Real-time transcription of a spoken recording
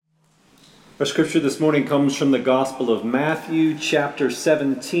Our scripture this morning comes from the Gospel of Matthew, chapter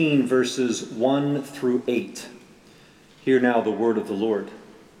 17, verses 1 through 8. Hear now the word of the Lord.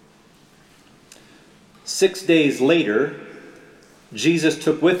 6 days later, Jesus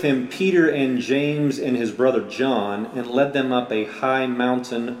took with him Peter and James and his brother John and led them up a high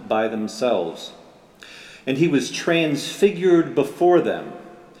mountain by themselves. And he was transfigured before them,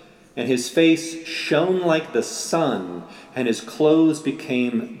 and his face shone like the sun, and his clothes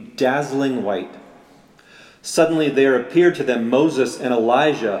became dazzling white. Suddenly there appeared to them Moses and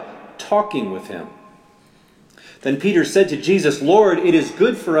Elijah talking with him. Then Peter said to Jesus, "Lord, it is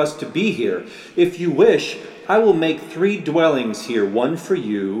good for us to be here. If you wish, I will make 3 dwellings here, one for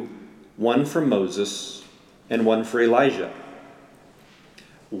you, one for Moses, and one for Elijah."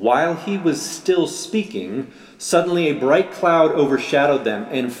 While he was still speaking, suddenly a bright cloud overshadowed them,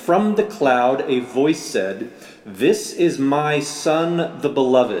 and from the cloud a voice said, "This is my Son, the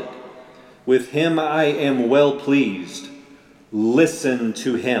Beloved. With him I am well pleased. Listen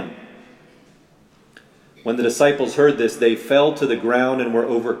to him." When the disciples heard this, they fell to the ground and were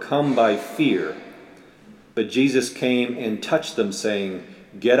overcome by fear. But Jesus came and touched them, saying,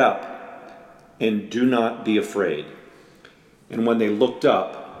 "Get up and do not be afraid." And when they looked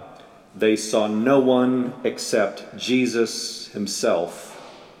up, they saw no one except Jesus himself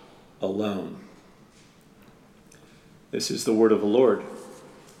alone. This is the word of the Lord.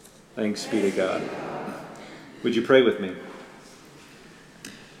 Thanks be to God. Would you pray with me?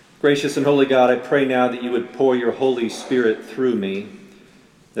 Gracious and holy God, I pray now that you would pour your Holy Spirit through me,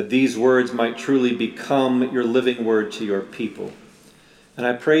 that these words might truly become your living word to your people. And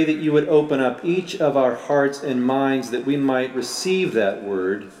I pray that you would open up each of our hearts and minds that we might receive that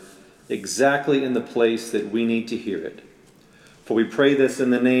word exactly in the place that we need to hear it. For we pray this in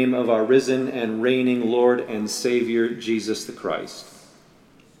the name of our risen and reigning Lord and Savior, Jesus the Christ.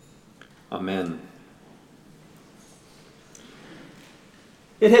 Amen.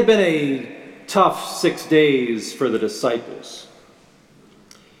 It had been a tough 6 days for the disciples.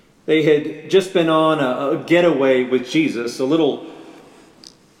 They had just been on a getaway with Jesus, a little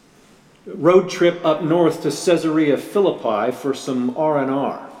road trip up north to Caesarea Philippi for some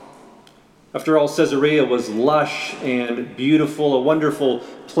R&R. After all, Caesarea was lush and beautiful, a wonderful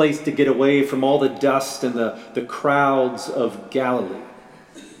place to get away from all the dust and the crowds of Galilee.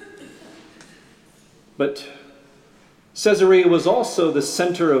 But Caesarea was also the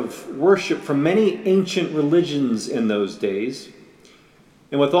center of worship for many ancient religions in those days.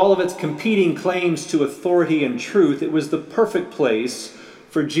 And with all of its competing claims to authority and truth, it was the perfect place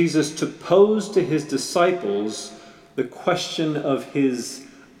for Jesus to pose to his disciples the question of his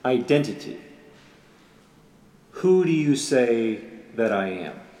identity. Who do you say that I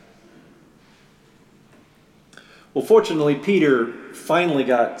am? Well, fortunately, Peter finally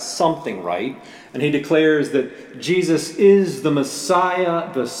got something right, and he declares that Jesus is the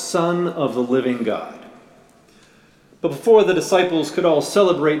Messiah, the Son of the living God. But before the disciples could all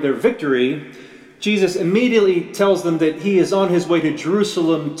celebrate their victory, Jesus immediately tells them that he is on his way to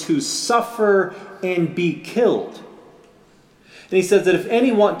Jerusalem to suffer and be killed. And he says that if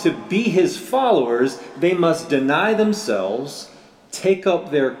any want to be his followers, they must deny themselves, take up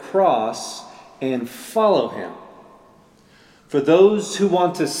their cross, and follow him. For those who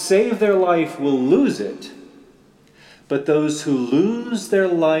want to save their life will lose it, but those who lose their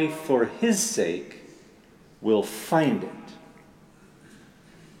life for his sake will find it.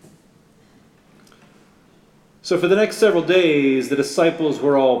 So for the next several days, the disciples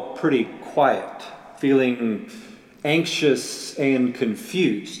were all pretty quiet, feeling anxious and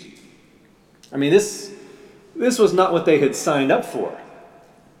confused. I mean, this was not what they had signed up for.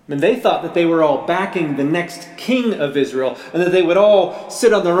 I mean, they thought that they were all backing the next king of Israel and that they would all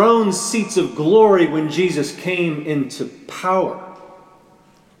sit on their own seats of glory when Jesus came into power.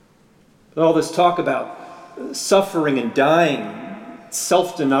 But all this talk about suffering and dying,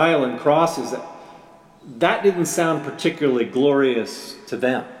 self-denial and crosses, that didn't sound particularly glorious to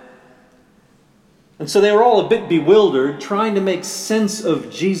them. And so they were all a bit bewildered, trying to make sense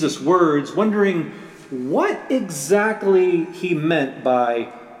of Jesus' words, wondering what exactly he meant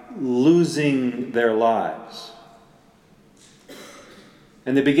by losing their lives.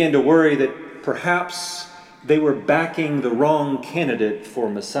 And they began to worry that perhaps they were backing the wrong candidate for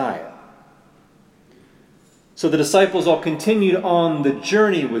Messiah. So the disciples all continued on the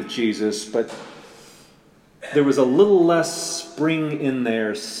journey with Jesus, but there was a little less spring in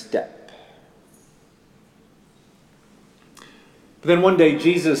their step. But then one day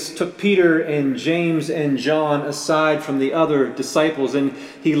Jesus took Peter and James and John aside from the other disciples, and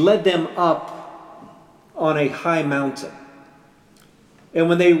he led them up on a high mountain. And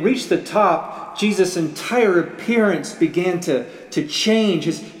when they reached the top, Jesus' entire appearance began to change.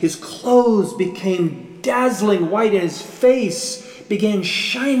 His clothes became dazzling white, and his face began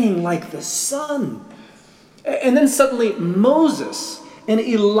shining like the sun. And then suddenly Moses and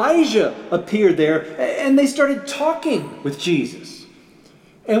Elijah appeared there, and they started talking with Jesus.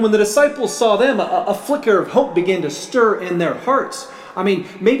 And when the disciples saw them, a flicker of hope began to stir in their hearts. I mean,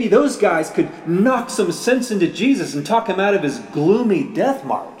 maybe those guys could knock some sense into Jesus and talk him out of his gloomy death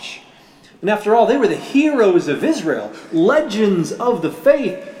march. And after all, they were the heroes of Israel, legends of the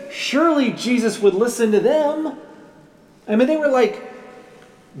faith. Surely Jesus would listen to them. I mean, they were like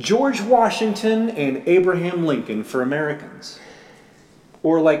George Washington and Abraham Lincoln for Americans.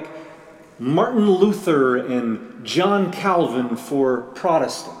 Or like Martin Luther and John Calvin for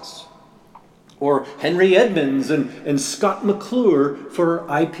Protestants. Or Henry Edmonds and Scott McClure for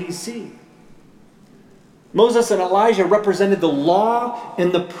IPC. Moses and Elijah represented the law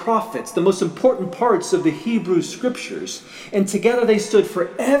and the prophets, the most important parts of the Hebrew Scriptures. And together they stood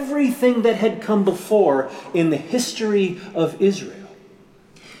for everything that had come before in the history of Israel.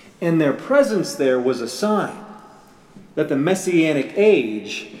 And their presence there was a sign that the Messianic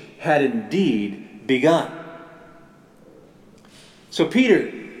age had indeed begun. So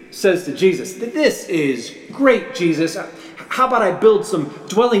Peter says to Jesus, "This is great, Jesus. How about I build some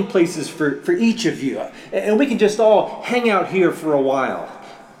dwelling places for each of you? And we can just all hang out here for a while.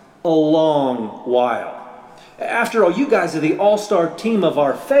 A long while. After all, you guys are the all-star team of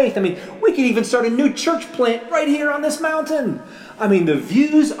our faith. I mean, we could even start a new church plant right here on this mountain. I mean, the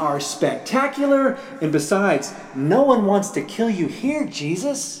views are spectacular. And besides, no one wants to kill you here,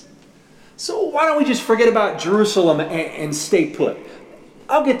 Jesus. So why don't we just forget about Jerusalem and stay put?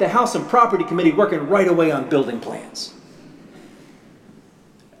 I'll get the House and Property Committee working right away on building plans."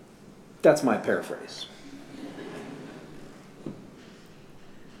 That's my paraphrase.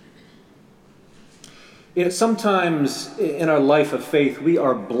 You know, sometimes in our life of faith, we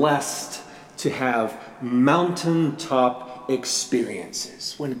are blessed to have mountaintop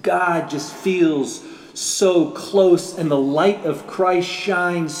experiences when God just feels so close and the light of Christ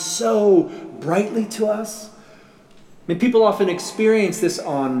shines so brightly to us. I mean, people often experience this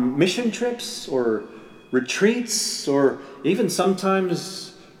on mission trips or retreats or even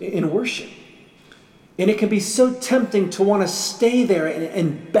sometimes in worship. And it can be so tempting to want to stay there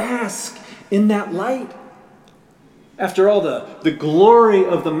and bask in that light. After all, the glory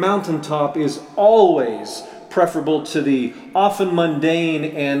of the mountaintop is always preferable to the often mundane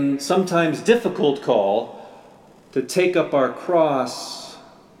and sometimes difficult call to take up our cross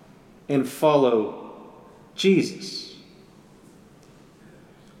and follow Jesus.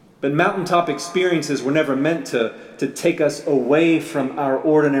 But mountaintop experiences were never meant to take us away from our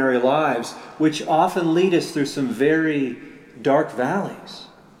ordinary lives, which often lead us through some very dark valleys.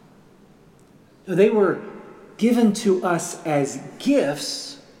 They were given to us as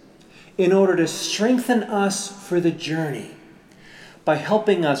gifts in order to strengthen us for the journey by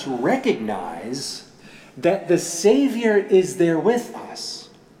helping us recognize that the Savior is there with us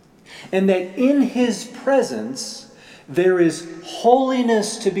and that in His presence there is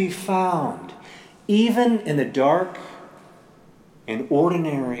holiness to be found, even in the dark and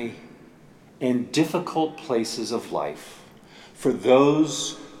ordinary and difficult places of life, for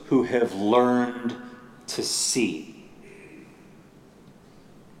those who have learned to see.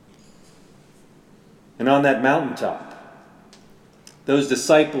 And on that mountaintop, those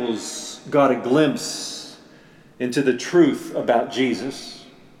disciples got a glimpse into the truth about Jesus.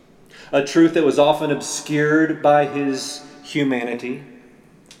 A truth that was often obscured by his humanity.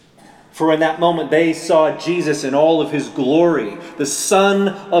 For in that moment they saw Jesus in all of his glory, the Son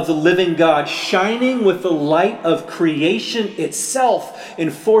of the living God, shining with the light of creation itself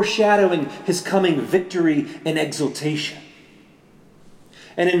and foreshadowing his coming victory and exaltation.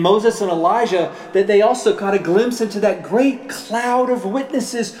 And in Moses and Elijah, that they also got a glimpse into that great cloud of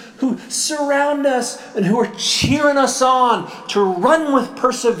witnesses who surround us and who are cheering us on to run with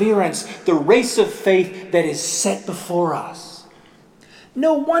perseverance the race of faith that is set before us.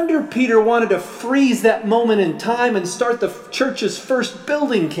 No wonder Peter wanted to freeze that moment in time and start the church's first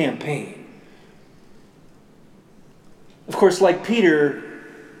building campaign. Of course, like Peter,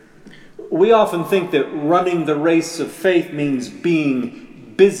 we often think that running the race of faith means being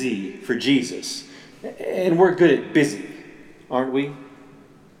busy for Jesus. And we're good at busy, aren't we?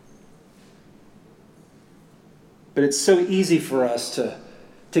 But it's so easy for us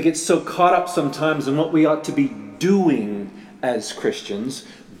to get so caught up sometimes in what we ought to be doing as Christians,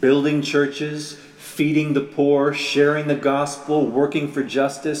 building churches, feeding the poor, sharing the gospel, working for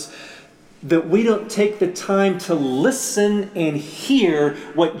justice, that we don't take the time to listen and hear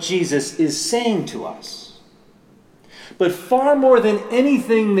what Jesus is saying to us. But far more than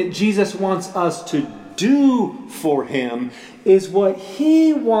anything that Jesus wants us to do for him is what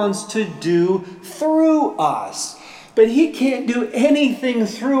he wants to do through us. But he can't do anything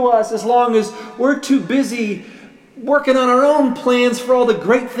through us as long as we're too busy working on our own plans for all the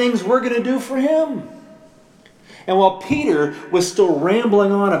great things we're going to do for him. And while Peter was still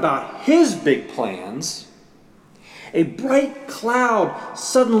rambling on about his big plans, a bright cloud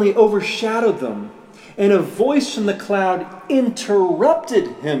suddenly overshadowed them, and a voice from the cloud interrupted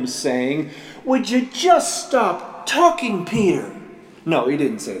him, saying, "Would you just stop talking, Peter?" No, he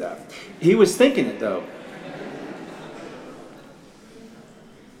didn't say that. He was thinking it, though.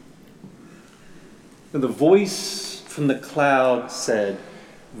 And the voice from the cloud said,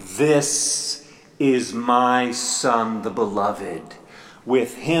 "This is my Son, the Beloved.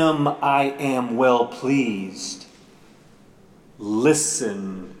 With him I am well pleased.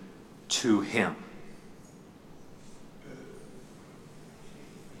 Listen to him."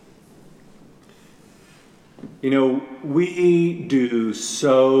 You know, we do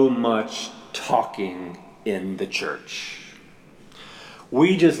so much talking in the church.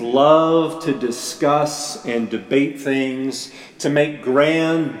 We just love to discuss and debate things, to make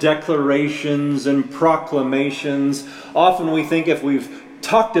grand declarations and proclamations. Often we think if we've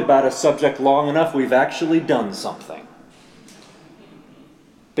talked about a subject long enough, we've actually done something.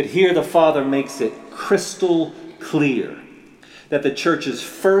 But here the Father makes it crystal clear that the church's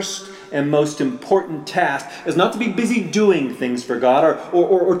first and most important task is not to be busy doing things for God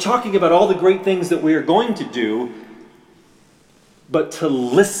or talking about all the great things that we are going to do, but to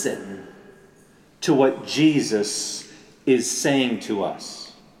listen to what Jesus is saying to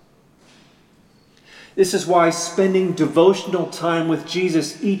us. This is why spending devotional time with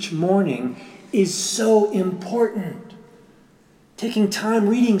Jesus each morning is so important. Taking time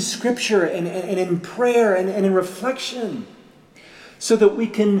reading Scripture and in prayer and in reflection so that we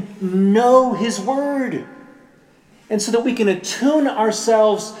can know His Word and so that we can attune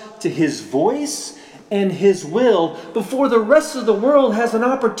ourselves to His voice and His will before the rest of the world has an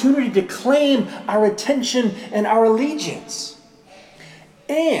opportunity to claim our attention and our allegiance.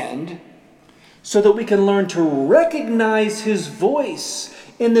 And so that we can learn to recognize His voice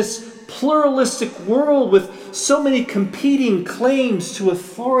in this pluralistic world with so many competing claims to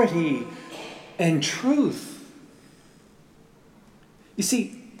authority and truth. You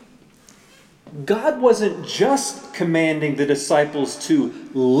see, God wasn't just commanding the disciples to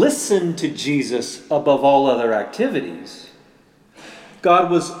listen to Jesus above all other activities.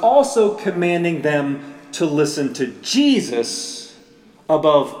 God was also commanding them to listen to Jesus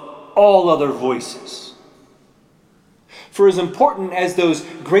above all other voices. For as important as those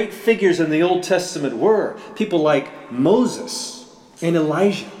great figures in the Old Testament were, people like Moses and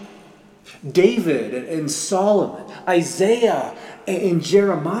Elijah, David and Solomon, Isaiah and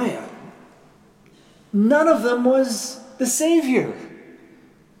Jeremiah, none of them was the Savior.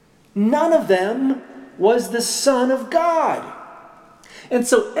 None of them was the Son of God. And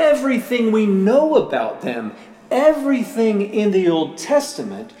so everything we know about them, everything in the Old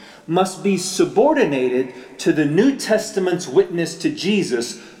Testament, must be subordinated to the New Testament's witness to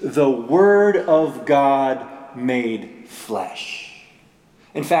Jesus, the Word of God made flesh.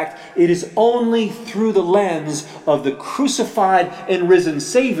 In fact, it is only through the lens of the crucified and risen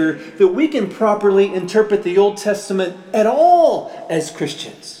Savior that we can properly interpret the Old Testament at all as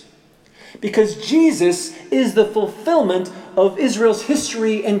Christians. Because Jesus is the fulfillment of Israel's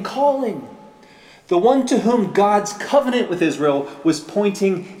history and calling. The one to whom God's covenant with Israel was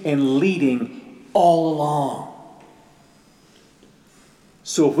pointing and leading all along.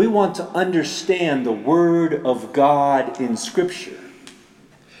 So if we want to understand the Word of God in Scripture,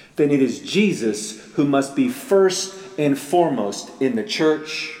 then it is Jesus who must be first and foremost in the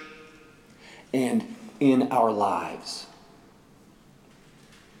church and in our lives.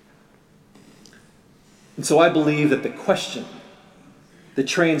 And so I believe that the question the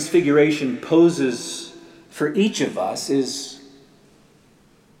Transfiguration poses for each of us is,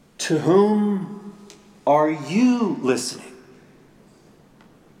 to whom are you listening?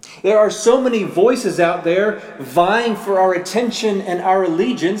 There are so many voices out there vying for our attention and our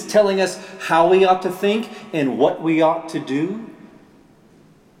allegiance, telling us how we ought to think and what we ought to do.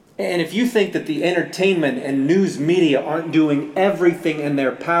 And if you think that the entertainment and news media aren't doing everything in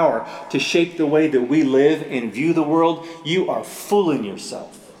their power to shape the way that we live and view the world, you are fooling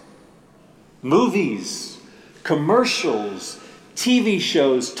yourself. Movies, commercials, TV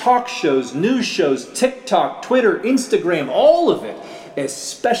shows, talk shows, news shows, TikTok, Twitter, Instagram, all of it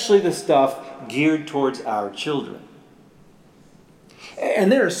especially the stuff geared towards our children.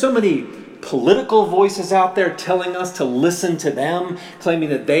 And there are so many political voices out there telling us to listen to them, claiming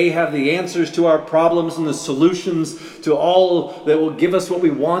that they have the answers to our problems and the solutions to all that will give us what we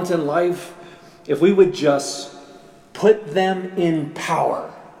want in life. If we would just put them in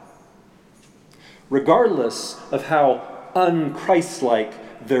power, regardless of how unchristlike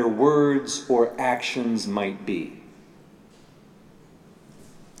their words or actions might be.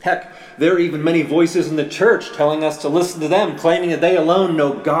 Heck, there are even many voices in the church telling us to listen to them, claiming that they alone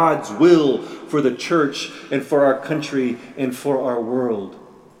know God's will for the church and for our country and for our world.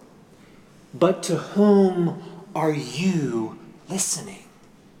 But to whom are you listening?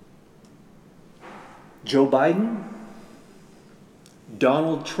 Joe Biden?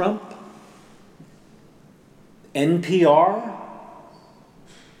 Donald Trump? NPR?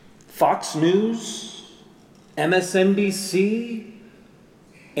 Fox News? MSNBC?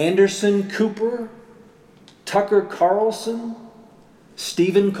 Anderson Cooper, Tucker Carlson,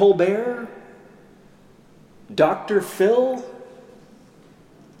 Stephen Colbert, Dr. Phil,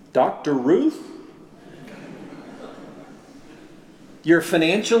 Dr. Ruth, your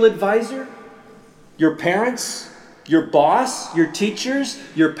financial advisor, your parents, your boss, your teachers,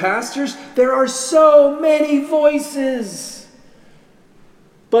 your pastors. There are so many voices.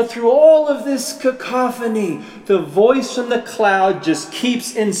 But through all of this cacophony, the voice from the cloud just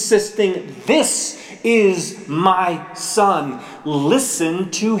keeps insisting, "This is my son. Listen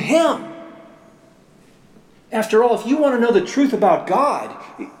to him." After all, if you want to know the truth about God,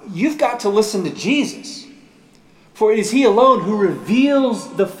 you've got to listen to Jesus. For it is he alone who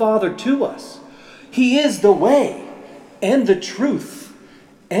reveals the Father to us. He is the way and the truth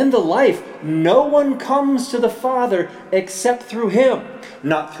and the life. No one comes to the Father except through him.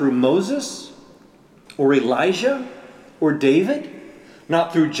 Not through Moses or Elijah or David.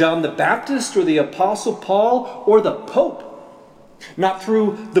 Not through John the Baptist or the Apostle Paul or the Pope. Not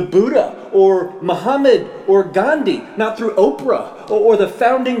through the Buddha or Muhammad or Gandhi. Not through Oprah or the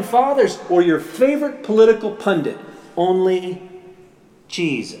Founding Fathers or your favorite political pundit. Only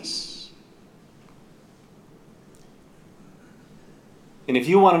Jesus. And if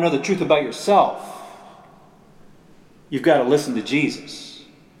you want to know the truth about yourself, you've got to listen to Jesus.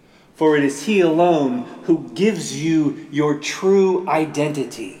 For it is he alone who gives you your true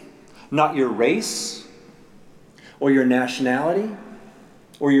identity, not your race, or your nationality,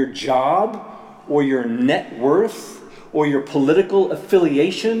 or your job, or your net worth, or your political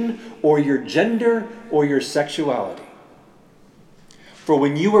affiliation, or your gender, or your sexuality. For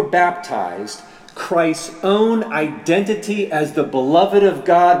when you were baptized, Christ's own identity as the beloved of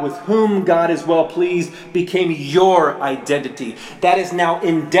God, with whom God is well pleased, became your identity. That is now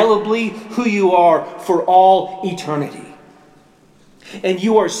indelibly who you are for all eternity. And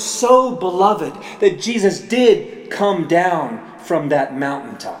you are so beloved that Jesus did come down from that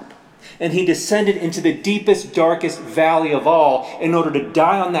mountaintop. And he descended into the deepest, darkest valley of all in order to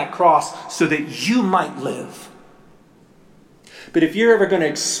die on that cross so that you might live. But if you're ever going to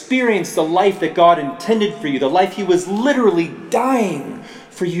experience the life that God intended for you, the life he was literally dying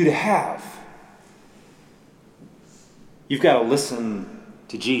for you to have, you've got to listen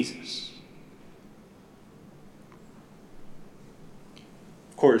to Jesus.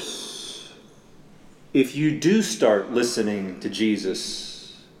 Of course, if you do start listening to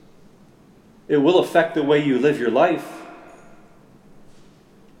Jesus, it will affect the way you live your life,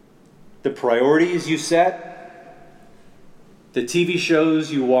 the priorities you set, the TV shows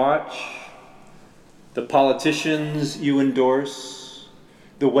you watch, the politicians you endorse,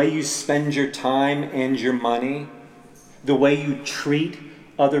 the way you spend your time and your money, the way you treat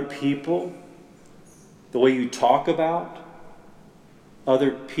other people, the way you talk about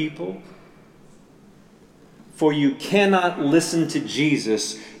other people. For you cannot listen to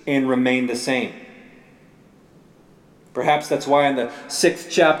Jesus and remain the same. Perhaps that's why in the 6th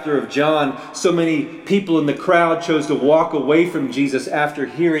chapter of John, so many people in the crowd chose to walk away from Jesus after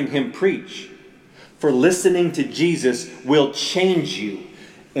hearing him preach. For listening to Jesus will change you.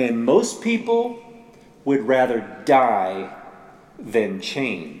 And most people would rather die than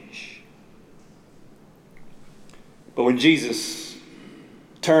change. But when Jesus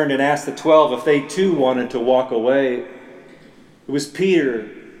turned and asked the 12 if they too wanted to walk away, it was Peter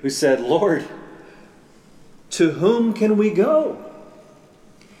who said, "Lord, to whom can we go?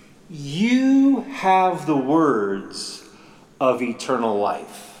 You have the words of eternal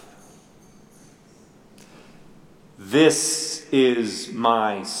life. This is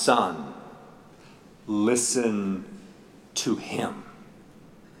my son. Listen to him."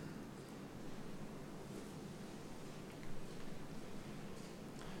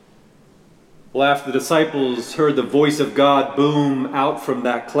 Well, after the disciples heard the voice of God boom out from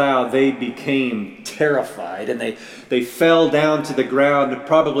that cloud, they became terrified, and they fell down to the ground,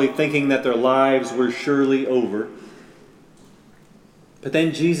 probably thinking that their lives were surely over. But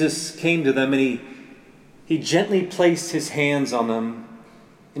then Jesus came to them, and he gently placed his hands on them,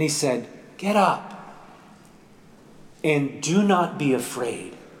 and he said, "Get up, and do not be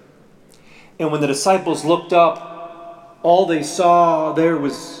afraid." And when the disciples looked up, all they saw there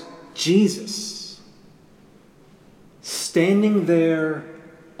was Jesus, standing there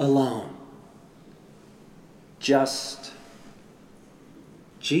alone. Just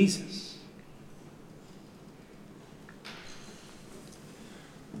Jesus.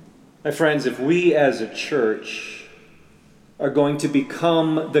 My friends, if we as a church are going to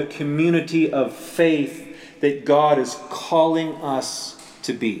become the community of faith that God is calling us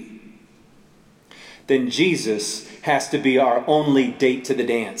to be, then Jesus has to be our only date to the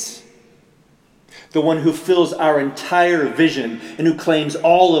dance. The one who fills our entire vision and who claims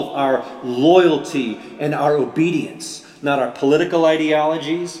all of our loyalty and our obedience, not our political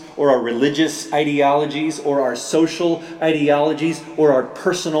ideologies or our religious ideologies or our social ideologies or our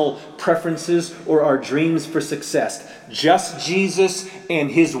personal preferences or our dreams for success. Just Jesus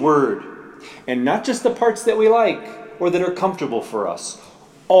and his word. And not just the parts that we like or that are comfortable for us.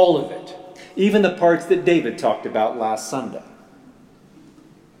 All of it. Even the parts that David talked about last Sunday.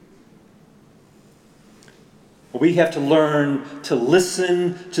 We have to learn to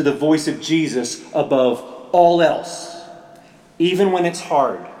listen to the voice of Jesus above all else, even when it's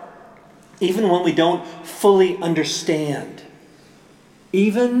hard, even when we don't fully understand,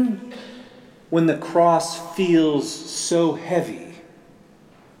 even when the cross feels so heavy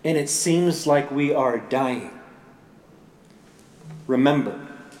and it seems like we are dying. Remember,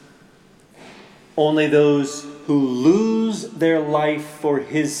 only those who lose their life for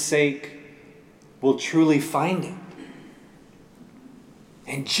his sake will truly find him.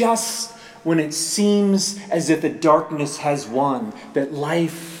 And just when it seems as if the darkness has won, that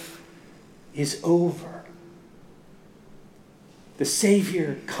life is over, the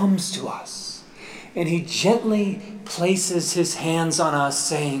Savior comes to us and he gently places his hands on us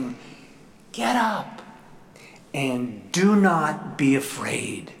saying, "Get up and do not be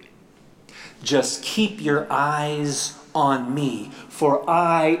afraid. Just keep your eyes on me, for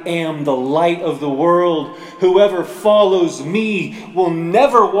I am the light of the world. Whoever follows me will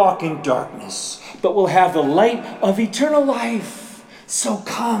never walk in darkness, but will have the light of eternal life. So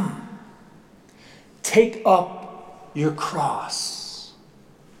come, take up your cross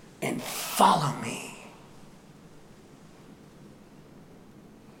and follow me."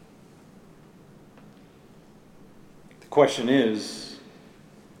 The question is,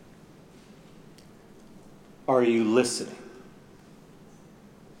 are you listening?